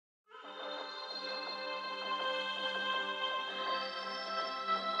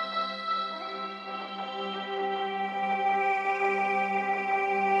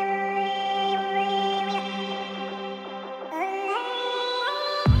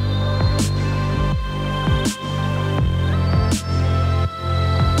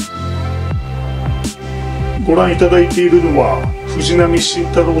ご覧いただいているのは藤浪晋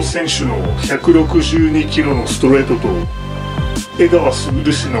太郎選手の162キロのストレートと江川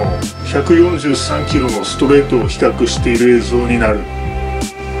卓氏の143キロのストレートを比較している映像になる。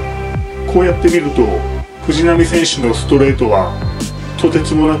こうやって見ると藤浪選手のストレートはとて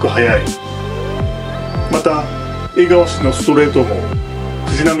つもなく速い。また江川氏のストレートも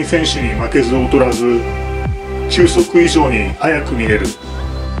藤浪選手に負けず劣らず球速以上に速く見える。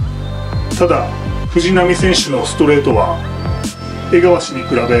ただ藤浪選手のストレートは江川氏に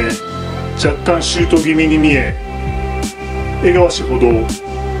比べ若干シュート気味に見え、江川氏ほど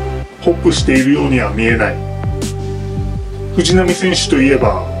ホップしているようには見えない。藤浪選手といえ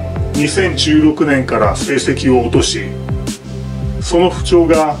ば2016年から成績を落とし、その不調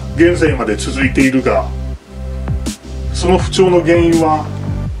が現在まで続いているが、その不調の原因は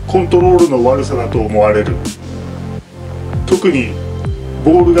コントロールの悪さだと思われる。特に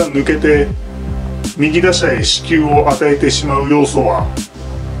ボールが抜けて右打者へ四球を与えてしまう要素は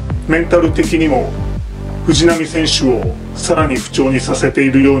メンタル的にも藤浪選手をさらに不調にさせて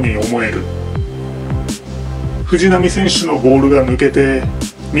いるように思える。藤浪選手のボールが抜けて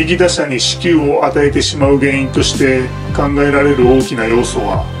右打者に四球を与えてしまう原因として考えられる大きな要素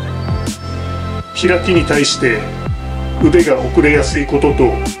は、開きに対して腕が遅れやすいこと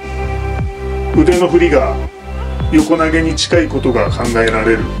と腕の振りが横投げに近いことが考えら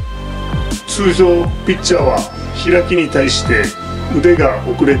れる。通常ピッチャーは開きに対して腕が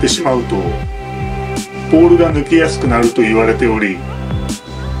遅れてしまうとボールが抜けやすくなると言われており、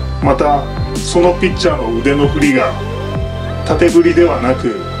またそのピッチャーの腕の振りが縦振りではな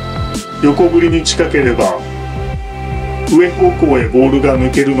く横振りに近ければ上方向へボールが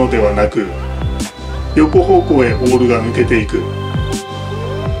抜けるのではなく横方向へボールが抜けていく。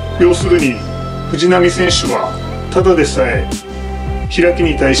要するに藤浪選手はただでさえ開き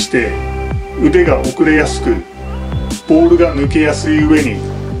に対して腕が遅れやすくボールが抜けやすい上に、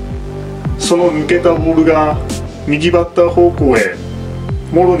その抜けたボールが右バッター方向へ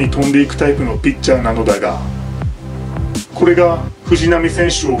もろに飛んでいくタイプのピッチャーなのだが、これが藤浪選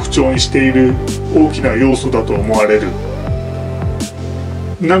手を不調にしている大きな要素だと思われる。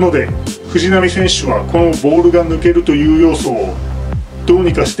なので藤浪選手はこのボールが抜けるという要素をどう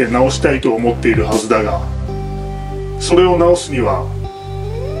にかして直したいと思っているはずだが、それを直すには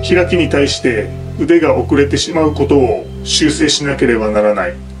開きに対して腕が遅れてしまうことを修正しなければならな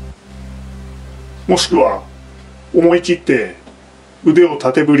い。もしくは思い切って腕を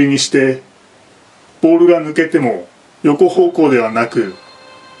縦振りにしてボールが抜けても横方向ではなく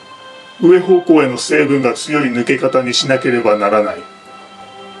上方向への成分が強い抜け方にしなければならない。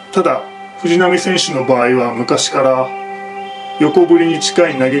ただ藤浪選手の場合は昔から横振りに近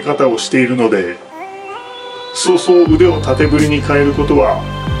い投げ方をしているので、そうそう腕を縦振りに変えることは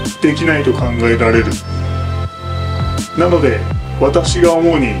できないと考えられる。なので私が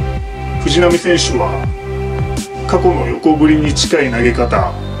思うに藤浪選手は過去の横振りに近い投げ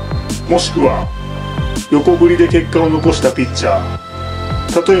方、もしくは横振りで結果を残したピッチャ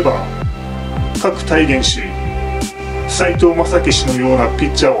ー、例えば各体現氏斉藤正樹氏のようなピ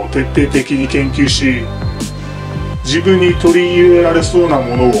ッチャーを徹底的に研究し、自分に取り入れられそうな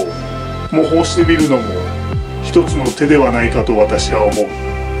ものを模倣してみるのも一つの手ではないかと私は思う。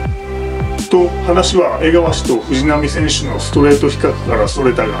と話は江川氏と藤浪選手のストレート比較からそ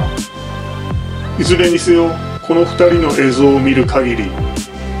れたが、いずれにせよこの2人の映像を見る限り、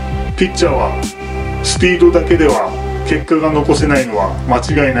ピッチャーはスピードだけでは結果が残せないのは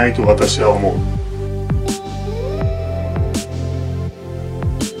間違いないと私は思う。